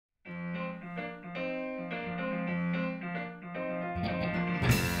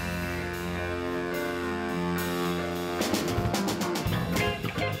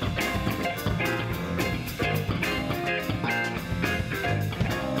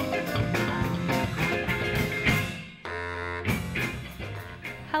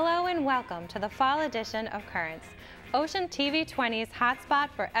and welcome to the fall edition of Currents, Ocean TV 20's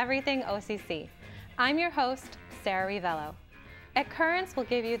hotspot for everything OCC. I'm your host, Sarah Rivello. At Currents, we'll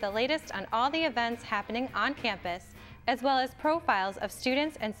give you the latest on all the events happening on campus, as well as profiles of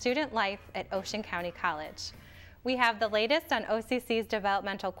students and student life at Ocean County College. We have the latest on OCC's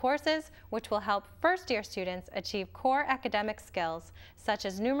developmental courses, which will help first-year students achieve core academic skills, such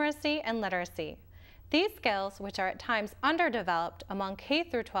as numeracy and literacy. These skills, which are at times underdeveloped among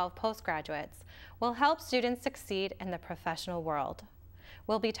K-12 postgraduates, will help students succeed in the professional world.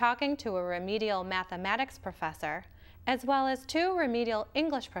 We'll be talking to a remedial mathematics professor, as well as two remedial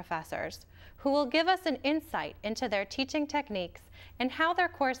English professors, who will give us an insight into their teaching techniques and how their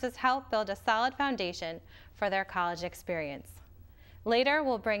courses help build a solid foundation for their college experience. Later,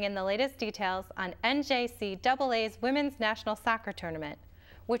 we'll bring in the latest details on NJCAA's Women's National Soccer Tournament,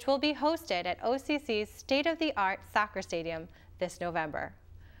 which will be hosted at OCC's state-of-the-art soccer stadium this November.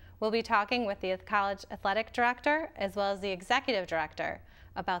 We'll be talking with the college athletic director as well as the executive director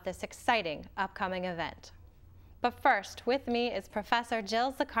about this exciting upcoming event. But first, with me is Professor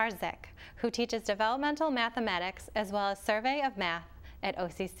Jill Zakarczyk, who teaches developmental mathematics as well as survey of math at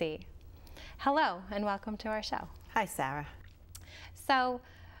OCC. Hello, and welcome to our show. Hi, Sarah. So,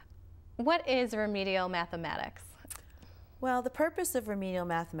 what is remedial mathematics? Well, the purpose of remedial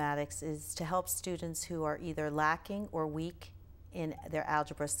mathematics is to help students who are either lacking or weak in their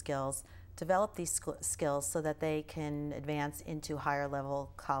algebra skills develop these skills so that they can advance into higher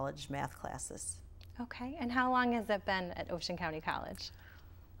level college math classes. Okay, and how long has it been at Ocean County College?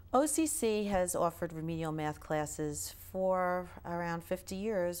 OCC has offered remedial math classes for around 50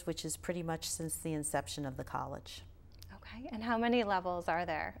 years, which is pretty much since the inception of the college. Okay, and how many levels are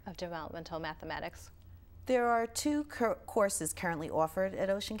there of developmental mathematics? There are two courses currently offered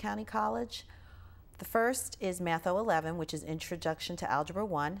at Ocean County College. The first is Math 011, which is Introduction to Algebra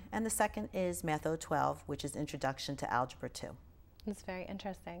 1, and the second is Math 012, which is Introduction to Algebra 2. That's very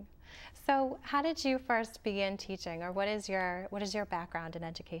interesting. So how did you first begin teaching, or what is your background in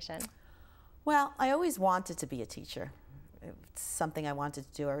education? Well, I always wanted to be a teacher. It's something I wanted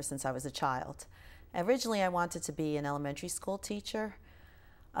to do ever since I was a child. Originally, I wanted to be an elementary school teacher.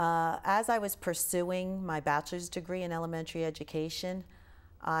 As I was pursuing my bachelor's degree in elementary education,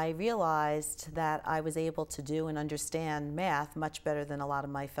 I realized that I was able to do and understand math much better than a lot of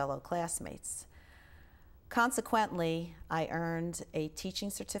my fellow classmates. Consequently, I earned a teaching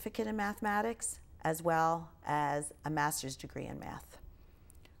certificate in mathematics as well as a master's degree in math.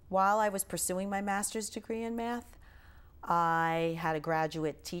 While I was pursuing my master's degree in math, I had a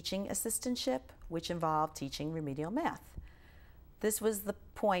graduate teaching assistantship, which involved teaching remedial math. This was the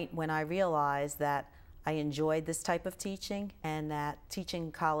point when I realized that I enjoyed this type of teaching and that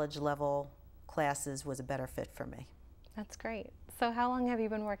teaching college level classes was a better fit for me. That's great. So how long have you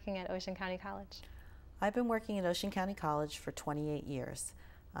been working at Ocean County College? I've been working at Ocean County College for 28 years.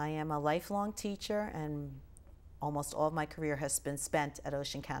 I am a lifelong teacher and almost all of my career has been spent at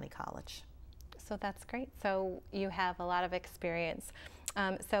Ocean County College. So that's great. So you have a lot of experience.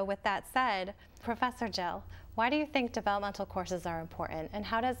 So with that said, Professor Jill, why do you think developmental courses are important, and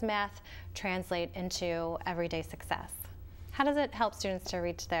how does math translate into everyday success? How does it help students to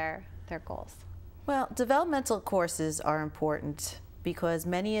reach their goals? Well, developmental courses are important because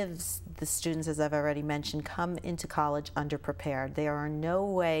many of the students, as I've already mentioned, come into college underprepared. They are in no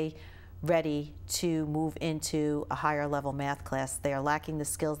way ready to move into a higher level math class. They are lacking the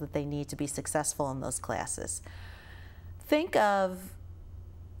skills that they need to be successful in those classes. Think of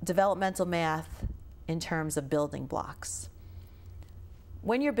developmental math in terms of building blocks.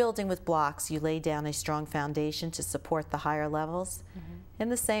 When you're building with blocks, you lay down a strong foundation to support the higher levels. In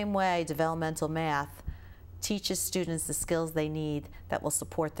the same way, developmental math teaches students the skills they need that will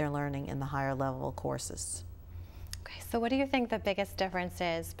support their learning in the higher level courses. Okay, so what do you think the biggest difference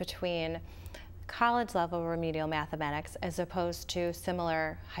is between college level remedial mathematics as opposed to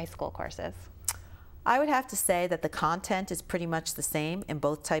similar high school courses? I would have to say that the content is pretty much the same in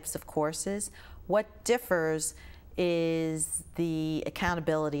both types of courses. What differs is the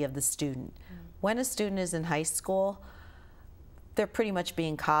accountability of the student. When a student is in high school, they're pretty much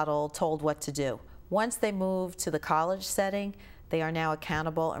being coddled, told what to do. Once they move to the college setting, they are now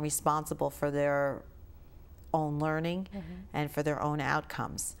accountable and responsible for their own learning and for their own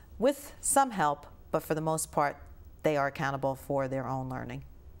outcomes. With some help, but for the most part, they are accountable for their own learning.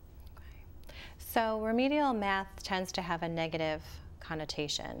 So remedial math tends to have a negative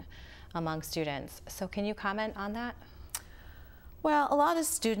connotation among students. So can you comment on that? Well, a lot of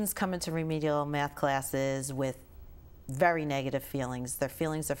students come into remedial math classes with very negative feelings. Their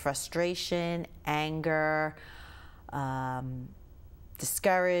feelings of frustration, anger,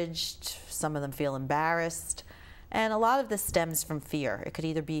 discouraged, some of them feel embarrassed, and a lot of this stems from fear. It could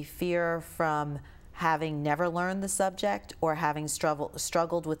either be fear from having never learned the subject or having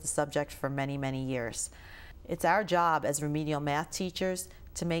struggled with the subject for many, many years. It's our job as remedial math teachers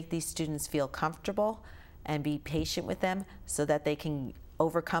to make these students feel comfortable and be patient with them so that they can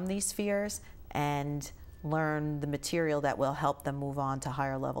overcome these fears and learn the material that will help them move on to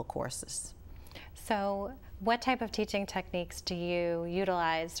higher level courses. So what type of teaching techniques do you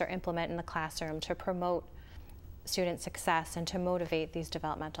utilize or implement in the classroom to promote student success and to motivate these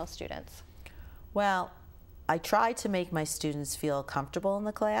developmental students? Well, I try to make my students feel comfortable in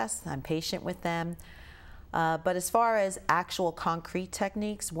the class. I'm patient with them. But as far as actual concrete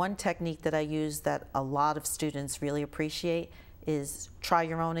techniques, one technique that I use that a lot of students really appreciate is try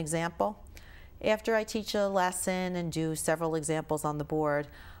your own example. After I teach a lesson and do several examples on the board,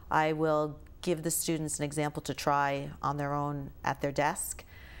 I will give the students an example to try on their own at their desk.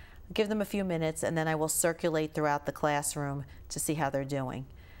 Give them a few minutes, and then I will circulate throughout the classroom to see how they're doing.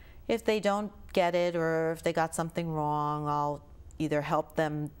 If they don't get it or if they got something wrong, I'll either help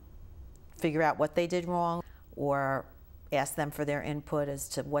them figure out what they did wrong or ask them for their input as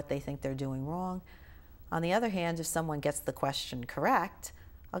to what they think they're doing wrong. On the other hand, if someone gets the question correct,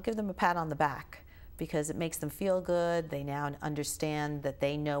 I'll give them a pat on the back because it makes them feel good. They now understand that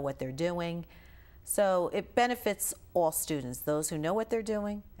they know what they're doing. So it benefits all students, those who know what they're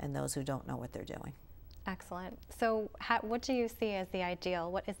doing and those who don't know what they're doing. Excellent. So what do you see as the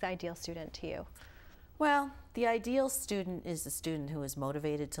ideal? What is the ideal student to you? Well, the ideal student is the student who is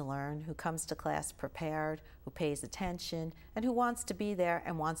motivated to learn, who comes to class prepared, who pays attention, and who wants to be there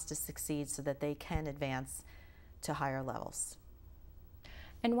and wants to succeed so that they can advance to higher levels.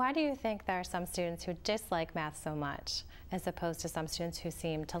 And why do you think there are some students who dislike math so much, as opposed to some students who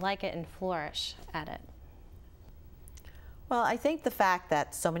seem to like it and flourish at it? Well, I think the fact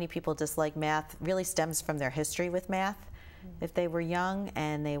that so many people dislike math really stems from their history with math. If they were young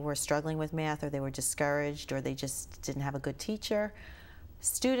and they were struggling with math, or they were discouraged, or they just didn't have a good teacher,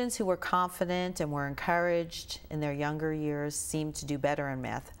 students who were confident and were encouraged in their younger years seem to do better in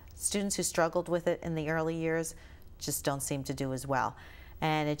math. Students who struggled with it in the early years just don't seem to do as well.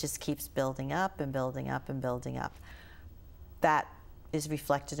 And it just keeps building up and building up and building up. That is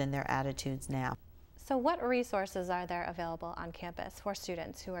reflected in their attitudes now. So what resources are there available on campus for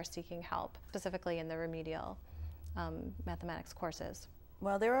students who are seeking help, specifically in the remedial mathematics courses?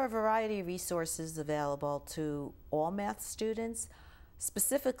 Well, there are a variety of resources available to all math students.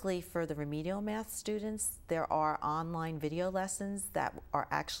 Specifically for the remedial math students, there are online video lessons that are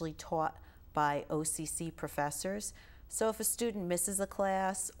actually taught by O.C.C. professors. So if a student misses a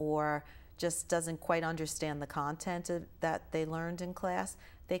class or just doesn't quite understand the content that they learned in class,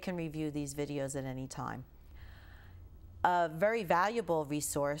 they can review these videos at any time. A very valuable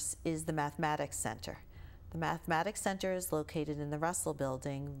resource is the Mathematics Center. The Mathematics Center is located in the Russell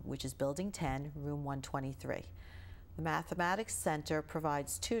Building, which is Building 10, Room 123. The Mathematics Center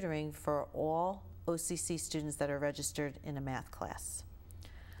provides tutoring for all O.C.C. students that are registered in a math class.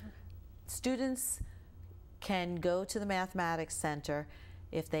 Students can go to the Mathematics Center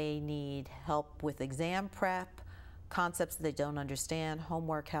if they need help with exam prep, concepts that they don't understand,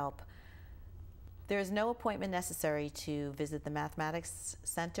 homework help. There is no appointment necessary to visit the Mathematics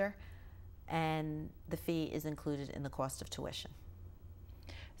Center, and the fee is included in the cost of tuition.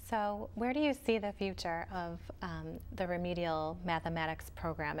 So where do you see the future of the remedial mathematics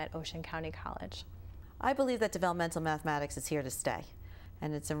program at Ocean County College? I believe that developmental mathematics is here to stay,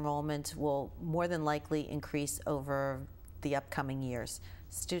 and its enrollment will more than likely increase over the upcoming years.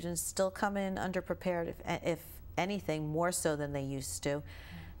 Students still come in underprepared, if anything, more so than they used to.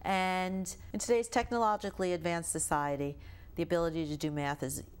 And in today's technologically advanced society, the ability to do math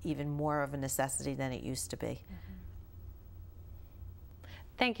is even more of a necessity than it used to be.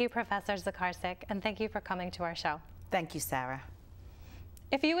 Thank you, Professor Zakarczyk, and thank you for coming to our show. Thank you, Sarah.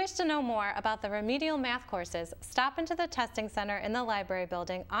 If you wish to know more about the remedial math courses, stop into the testing center in the library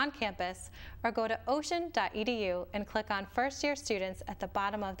building on campus or go to ocean.edu and click on First Year Students at the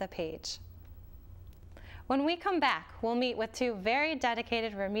bottom of the page. When we come back, we'll meet with two very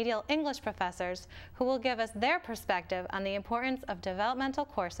dedicated remedial English professors who will give us their perspective on the importance of developmental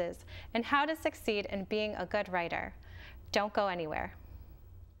courses and how to succeed in being a good writer. Don't go anywhere.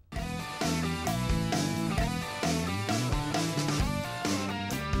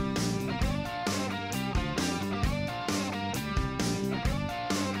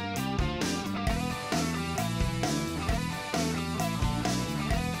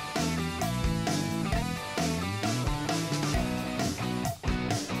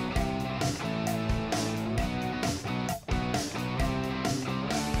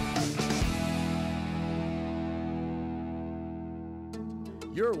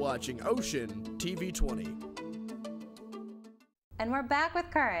 You're watching Ocean TV 20. And we're back with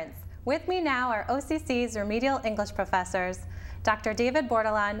Currents. With me now are OCC's Remedial English professors, Dr. David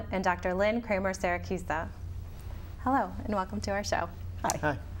Bordelon and Dr. Lynn Kraemer-Siracusa. Hello, and welcome to our show. Hi.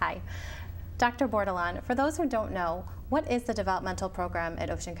 Hi. Hi. Dr. Bordelon, for those who don't know, what is the developmental program at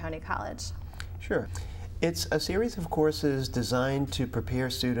Ocean County College? Sure. It's a series of courses designed to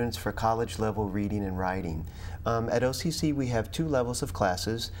prepare students for college-level reading and writing. At OCC, we have two levels of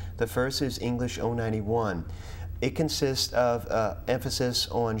classes. The first is English 091. It consists of emphasis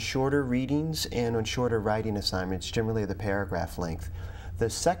on shorter readings and on shorter writing assignments, generally the paragraph length. The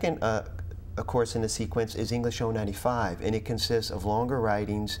second course in the sequence is English 095, and it consists of longer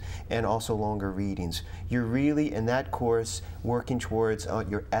writings and also longer readings. You're really, in that course, working towards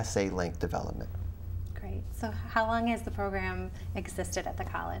your essay length development. Great. So how long has the program existed at the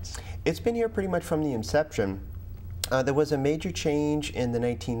college? It's been here pretty much from the inception. There was a major change in the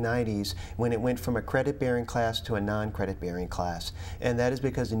 1990s when it went from a credit-bearing class to a non-credit-bearing class. And that is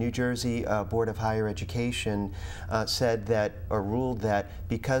because the New Jersey Board of Higher Education said that, or ruled that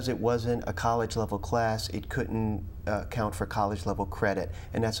because it wasn't a college-level class, it couldn't count for college-level credit.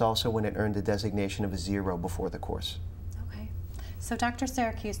 And that's also when it earned the designation of a 0 before the course. Okay. So Dr.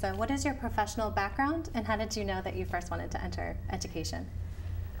 Siracusa, what is your professional background, and how did you know that you first wanted to enter education?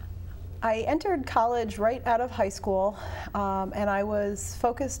 I entered college right out of high school, and I was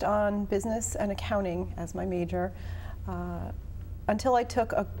focused on business and accounting as my major until I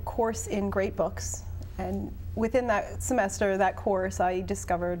took a course in great books. And within that semester, that course, I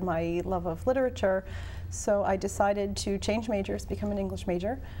discovered my love of literature. So I decided to change majors, become an English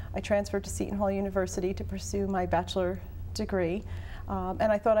major. I transferred to Seton Hall University to pursue my bachelor degree, and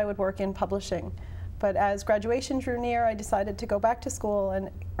I thought I would work in publishing. But as graduation drew near, I decided to go back to school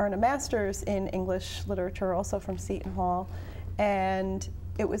and earn a master's in English literature, also from Seton Hall. And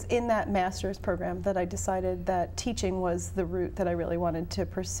it was in that master's program that I decided that teaching was the route that I really wanted to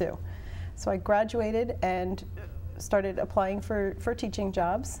pursue. So I graduated and started applying for teaching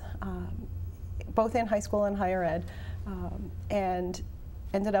jobs, both in high school and higher ed, and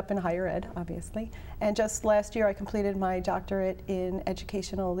ended up in higher ed, obviously. And just last year, I completed my doctorate in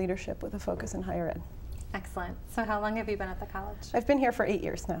educational leadership with a focus in higher ed. Excellent. So how long have you been at the college? I've been here for 8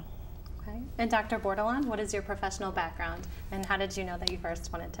 years now. Okay. And Dr. Bordelon, what is your professional background, and how did you know that you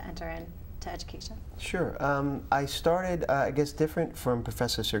first wanted to enter into education? Sure. I started, I guess, different from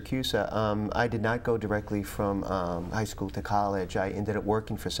Professor Siracusa. I did not go directly from high school to college. I ended up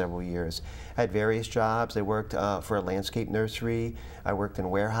working for several years. I had various jobs. I worked for a landscape nursery. I worked in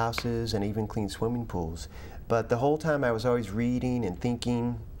warehouses and even cleaned swimming pools. But the whole time I was always reading and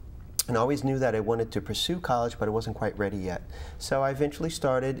thinking, and I always knew that I wanted to pursue college, but I wasn't quite ready yet. So I eventually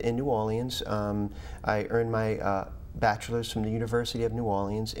started in New Orleans. I earned my bachelor's from the University of New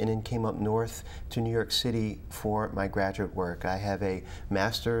Orleans, and then came up north to New York City for my graduate work. I have a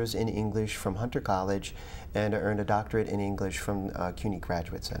master's in English from Hunter College, and I earned a doctorate in English from CUNY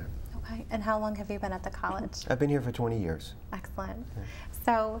Graduate Center. Okay, and how long have you been at the college? I've been here for 20 years. Excellent. Yeah.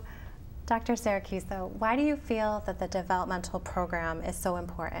 So, Dr. Siracusa, why do you feel that the developmental program is so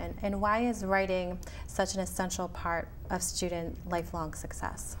important, and why is writing such an essential part of student lifelong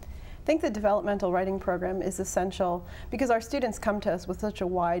success? I think the developmental writing program is essential because our students come to us with such a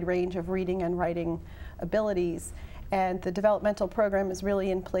wide range of reading and writing abilities, and the developmental program is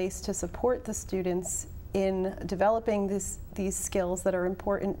really in place to support the students in developing these skills that are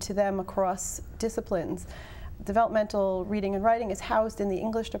important to them across disciplines. Developmental reading and writing is housed in the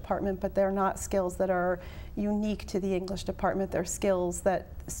English department, but they're not skills that are unique to the English department. They're skills that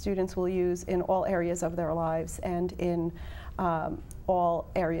students will use in all areas of their lives and in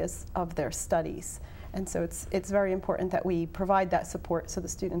all areas of their studies. And so it's very important that we provide that support so the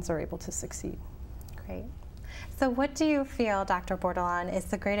students are able to succeed. Great. So what do you feel, Dr. Bordelon, is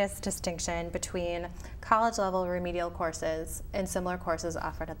the greatest distinction between college-level remedial courses and similar courses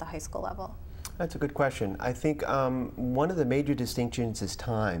offered at the high school level? That's a good question. I think one of the major distinctions is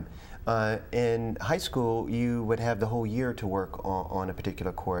time. In high school, you would have the whole year to work on a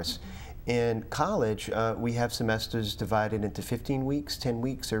particular course. In college, we have semesters divided into 15 weeks, 10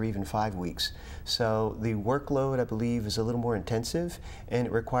 weeks, or even 5 weeks. So the workload, I believe, is a little more intensive, and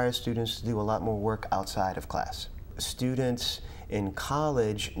it requires students to do a lot more work outside of class. Students in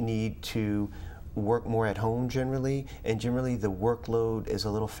college need to work more at home generally, and generally the workload is a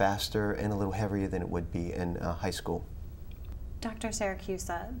little faster and a little heavier than it would be in high school. Dr.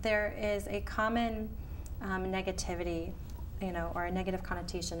 Siracusa, there is a common negativity, or a negative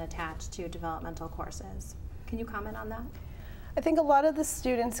connotation attached to developmental courses. Can you comment on that? I think a lot of the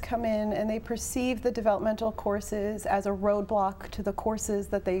students come in and they perceive the developmental courses as a roadblock to the courses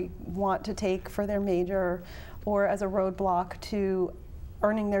that they want to take for their major, or as a roadblock to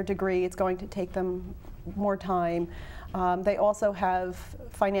earning their degree. It's going to take them more time. They also have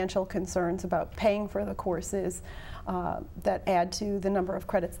financial concerns about paying for the courses that add to the number of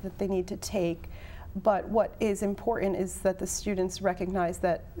credits that they need to take. But what is important is that the students recognize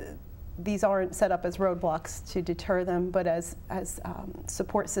that these aren't set up as roadblocks to deter them, but as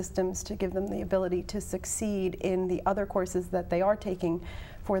support systems to give them the ability to succeed in the other courses that they are taking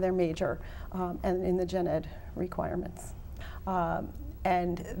for their major and in the gen ed requirements.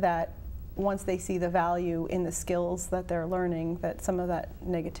 And that once they see the value in the skills that they're learning, that some of that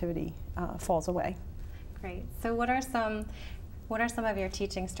negativity falls away. Great. So what are some of your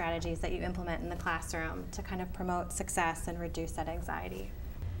teaching strategies that you implement in the classroom to kind of promote success and reduce that anxiety?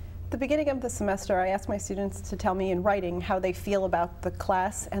 At the beginning of the semester, I ask my students to tell me in writing how they feel about the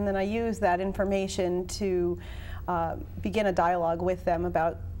class, and then I use that information to begin a dialogue with them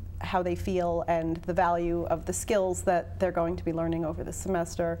about how they feel and the value of the skills that they're going to be learning over the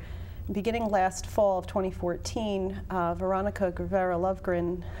semester. Beginning last fall of 2014, Veronica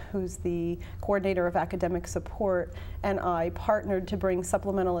Guevara-Lovgren, who's the coordinator of academic support, and I partnered to bring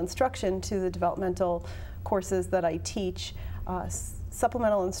supplemental instruction to the developmental courses that I teach.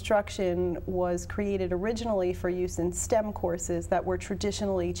 Supplemental instruction was created originally for use in STEM courses that were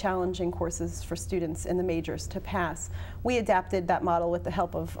traditionally challenging courses for students in the majors to pass. We adapted that model with the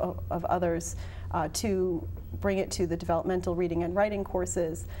help of others to bring it to the developmental reading and writing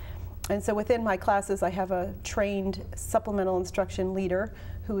courses. And so within my classes, I have a trained supplemental instruction leader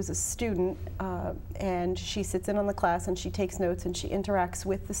who is a student, and she sits in on the class and she takes notes and she interacts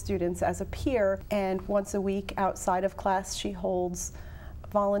with the students as a peer. And once a week outside of class, she holds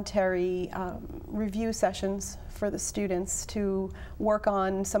voluntary review sessions for the students to work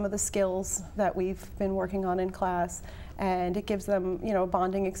on some of the skills that we've been working on in class. And it gives them, you know, a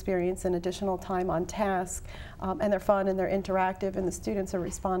bonding experience and additional time on task. And they're fun and they're interactive, and the students are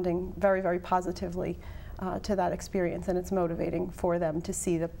responding very, very positively to that experience, and it's motivating for them to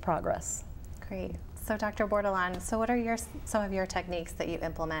see the progress. Great. So Dr. Bordelon, so what are some of your techniques that you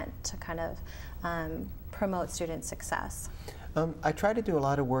implement to kind of promote student success? I try to do a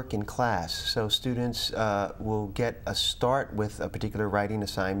lot of work in class, so students will get a start with a particular writing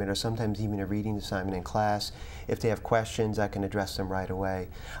assignment, or sometimes even a reading assignment in class. If they have questions, I can address them right away.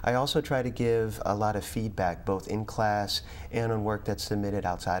 I also try to give a lot of feedback, both in class and on work that's submitted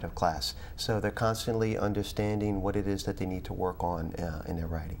outside of class, so they're constantly understanding what it is that they need to work on in their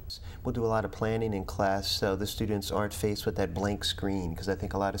writings. We'll do a lot of planning in class, so the students aren't faced with that blank screen, because I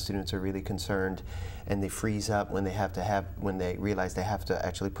think a lot of students are really concerned and they freeze up when they realize they have to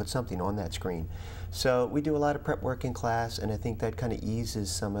actually put something on that screen. So we do a lot of prep work in class, and I think that kind of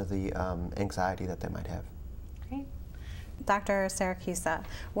eases some of the anxiety that they might have. Great. Dr. Siracusa,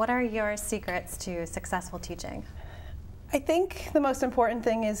 what are your secrets to successful teaching? I think the most important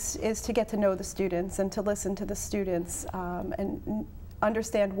thing is to get to know the students and to listen to the students and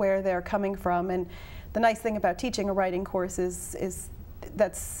understand where they're coming from. And the nice thing about teaching a writing course is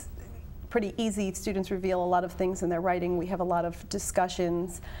that's pretty easy. Students reveal a lot of things in their writing. We have a lot of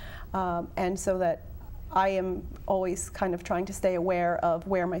discussions, and so that I am always kind of trying to stay aware of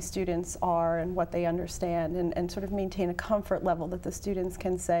where my students are and what they understand, and sort of maintain a comfort level that the students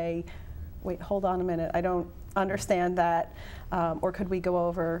can say, wait, hold on a minute, I don't understand that, or could we go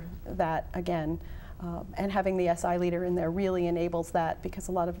over that again? And having the SI leader in there really enables that, because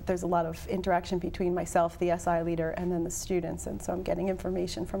there's a lot of interaction between myself, the SI leader, and then the students, and so I'm getting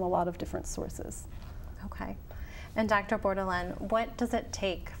information from a lot of different sources. Okay. And Dr. Bordelon, what does it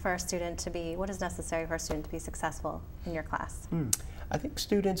take for a student to be, what is necessary for a student to be successful in your class? I think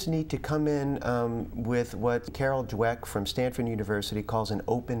students need to come in with what Carol Dweck from Stanford University calls an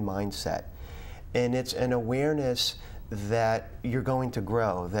open mindset. And it's an awareness that you're going to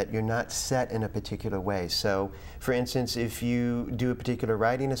grow, that you're not set in a particular way. So, for instance, if you do a particular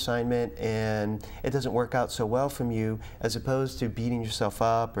writing assignment and it doesn't work out so well from you, as opposed to beating yourself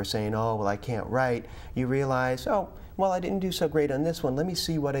up or saying, oh, well, I can't write, you realize, oh, well, I didn't do so great on this one. Let me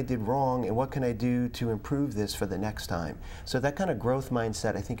see what I did wrong and what can I do to improve this for the next time. So that kind of growth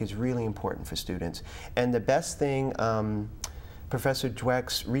mindset, I think, is really important for students. And the best thing, Professor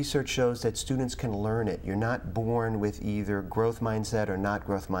Dweck's research shows that students can learn it. You're not born with either growth mindset or not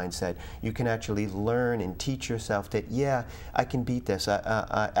growth mindset. You can actually learn and teach yourself that, yeah, I can beat this.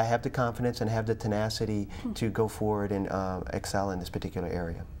 I have the confidence and I have the tenacity to go forward and excel in this particular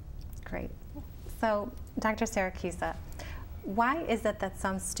area. Great. So, Dr. Siracusa, why is it that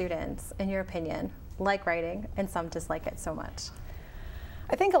some students, in your opinion, like writing and some dislike it so much?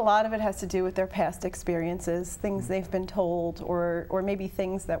 I think a lot of it has to do with their past experiences, things they've been told, or maybe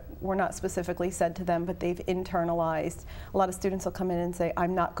things that were not specifically said to them, but they've internalized. A lot of students will come in and say,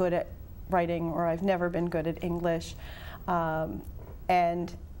 I'm not good at writing, or I've never been good at English.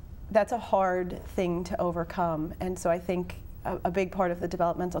 And that's a hard thing to overcome. And so I think a big part of the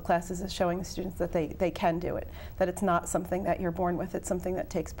developmental classes is showing the students that they can do it, that it's not something that you're born with, it's something that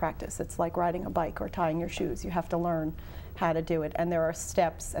takes practice. It's like riding a bike or tying your shoes. You have to learn how to do it, and there are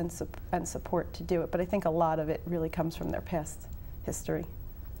steps and support to do it. But I think a lot of it really comes from their past history.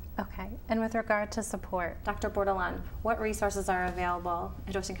 Okay, and with regard to support, Dr. Bordelon, what resources are available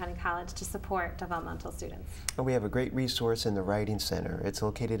at Ocean County College to support developmental students? We have a great resource in the Writing Center. It's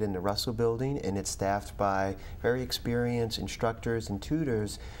located in the Russell Building, and it's staffed by very experienced instructors and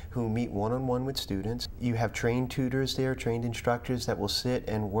tutors who meet one-on-one with students. You have trained tutors there, trained instructors that will sit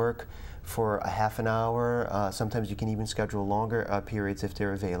and work for a half an hour. Sometimes you can even schedule longer periods if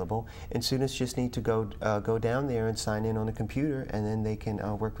they're available. And students just need to go down there and sign in on a computer, and then they can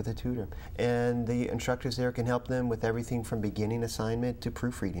work with a tutor. And the instructors there can help them with everything from beginning assignment to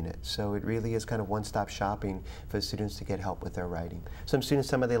proofreading it. So it really is kind of one-stop shopping for the students to get help with their writing. Some students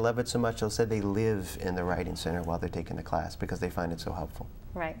tell me they love it so much they'll say they live in the Writing Center while they're taking the class because they find it so helpful.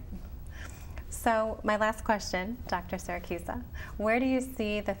 Right. So my last question, Dr. Siracusa, where do you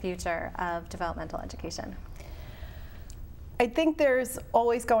see the future of developmental education? I think there's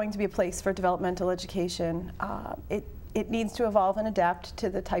always going to be a place for developmental education. It needs to evolve and adapt to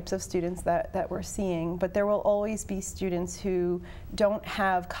the types of students that we're seeing, but there will always be students who don't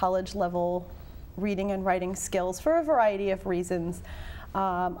have college-level reading and writing skills for a variety of reasons.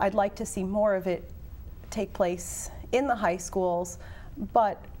 I'd like to see more of it take place in the high schools,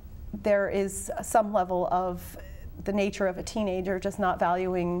 but there is some level of the nature of a teenager just not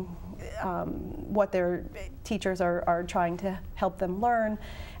valuing what their teachers are trying to help them learn,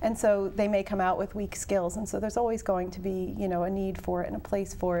 and so they may come out with weak skills, and so there's always going to be, you know, a need for it and a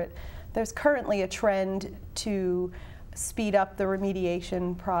place for it. There's currently a trend to speed up the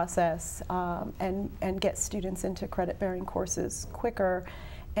remediation process and get students into credit-bearing courses quicker,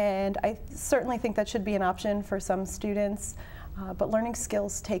 and I certainly think that should be an option for some students. But learning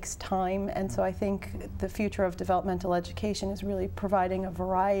skills takes time, and so I think the future of developmental education is really providing a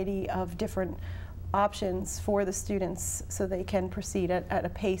variety of different options for the students so they can proceed at a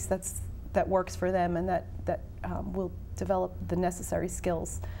pace that works for them and that will develop the necessary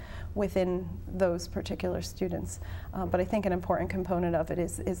skills within those particular students. But I think an important component of it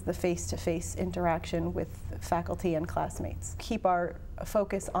is the face-to-face interaction with faculty and classmates. Keep our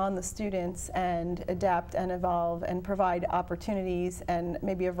focus on the students and adapt and evolve and provide opportunities and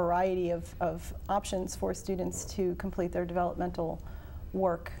maybe a variety of options for students to complete their developmental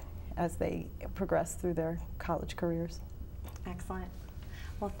work as they progress through their college careers. Excellent.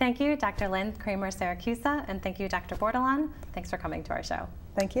 Well, thank you, Dr. Lynn Kraemer-Siracusa, and thank you, Dr. Bordelon. Thanks for coming to our show.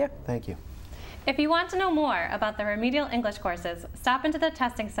 Thank you. Thank you. If you want to know more about the Remedial English courses, stop into the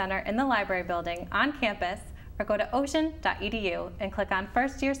Testing Center in the library building on campus or go to ocean.edu and click on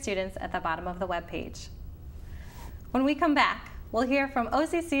First Year Students at the bottom of the webpage. When we come back, we'll hear from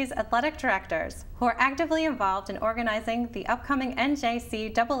OCC's athletic directors who are actively involved in organizing the upcoming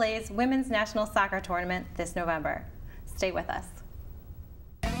NJCAA's Women's National Soccer Tournament this November. Stay with us.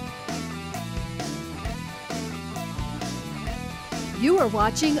 You are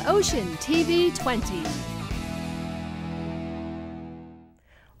watching Ocean TV 20.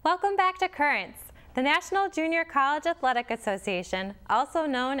 Welcome back to Currents. The National Junior College Athletic Association, also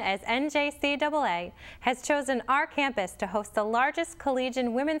known as NJCAA, has chosen our campus to host the largest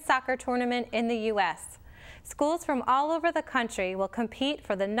collegiate women's soccer tournament in the U.S. Schools from all over the country will compete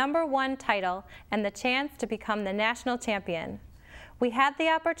for the #1 title and the chance to become the national champion. We had the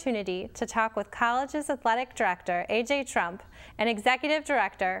opportunity to talk with college's athletic director, A.J. Trump, and executive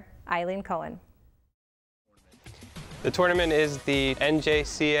director, Eileen Cohen. The tournament is the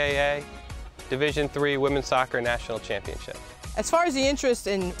NJCAA Division III Women's Soccer National Championship. As far as the interest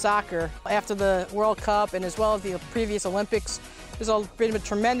in soccer, after the World Cup and as well as the previous Olympics, there's been a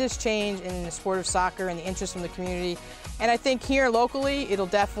tremendous change in the sport of soccer and the interest from the community. And I think here locally, it'll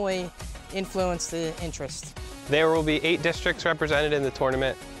definitely influence the interest. There will be 8 districts represented in the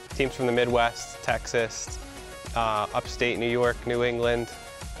tournament. Teams from the Midwest, Texas, upstate New York, New England,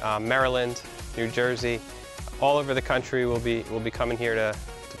 Maryland, New Jersey, all over the country will be coming here to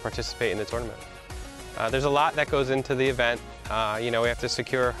participate in the tournament. There's a lot that goes into the event. You know, we have to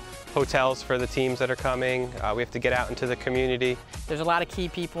secure hotels for the teams that are coming. We have to get out into the community. There's a lot of key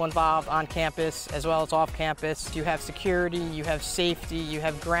people involved on campus as well as off campus. You have security, you have safety, you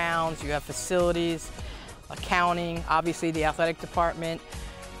have grounds, you have facilities, accounting, obviously the athletic department.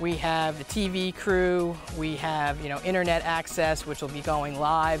 We have the TV crew, we have internet access, which will be going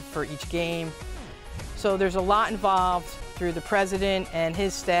live for each game. So there's a lot involved through the president and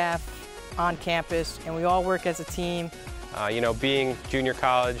his staff on campus, and we all work as a team. Being junior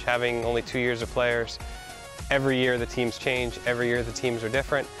college, having only 2 years of players, every year the teams change, every year the teams are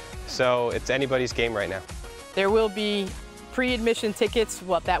different, so it's anybody's game right now. There will be pre-admission tickets,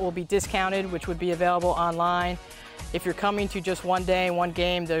 that will be discounted, which would be available online. If you're coming to just one day, one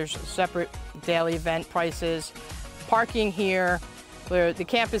game, there's separate daily event prices. Parking here, the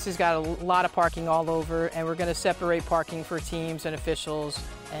campus has got a lot of parking all over, and we're going to separate parking for teams and officials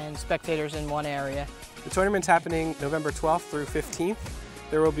and spectators in one area. The tournament's happening November 12th through 15th.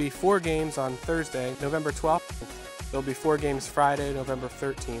 There will be 4 games on Thursday, November 12th. There'll be 4 games Friday, November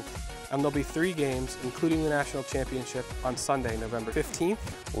 13th. And there'll be 3 games, including the national championship, on Sunday, November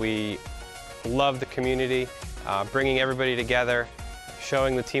 15th. We love the community, bringing everybody together,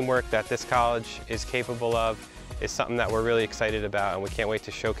 showing the teamwork that this college is capable of is something that we're really excited about, and we can't wait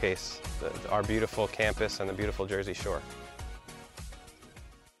to showcase our beautiful campus and the beautiful Jersey Shore.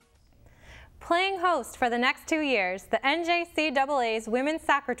 Playing host for the next 2 years, the NJCAA's Women's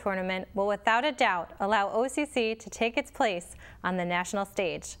Soccer Tournament will without a doubt allow O.C.C. to take its place on the national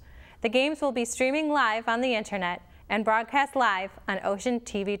stage. The games will be streaming live on the internet and broadcast live on Ocean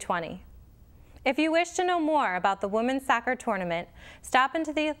TV 20. If you wish to know more about the Women's Soccer Tournament, stop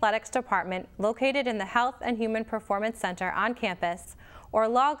into the Athletics Department located in the Health and Human Performance Center on campus, or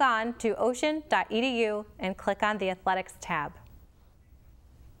log on to ocean.edu and click on the Athletics tab.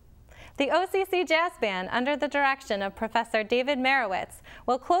 The O.C.C. Jazz Band, under the direction of Professor David Merowitz,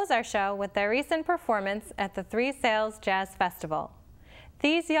 will close our show with their recent performance at the Three Sails Jazz Festival.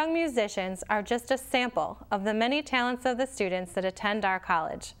 These young musicians are just a sample of the many talents of the students that attend our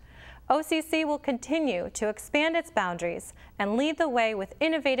college. O.C.C. will continue to expand its boundaries and lead the way with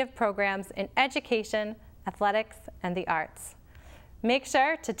innovative programs in education, athletics, and the arts. Make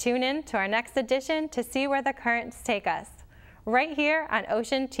sure to tune in to our next edition to see where the currents take us, right here on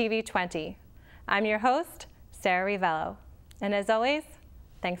Ocean TV 20. I'm your host, Sarah Rivello, and as always,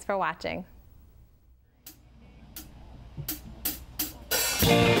 thanks for watching.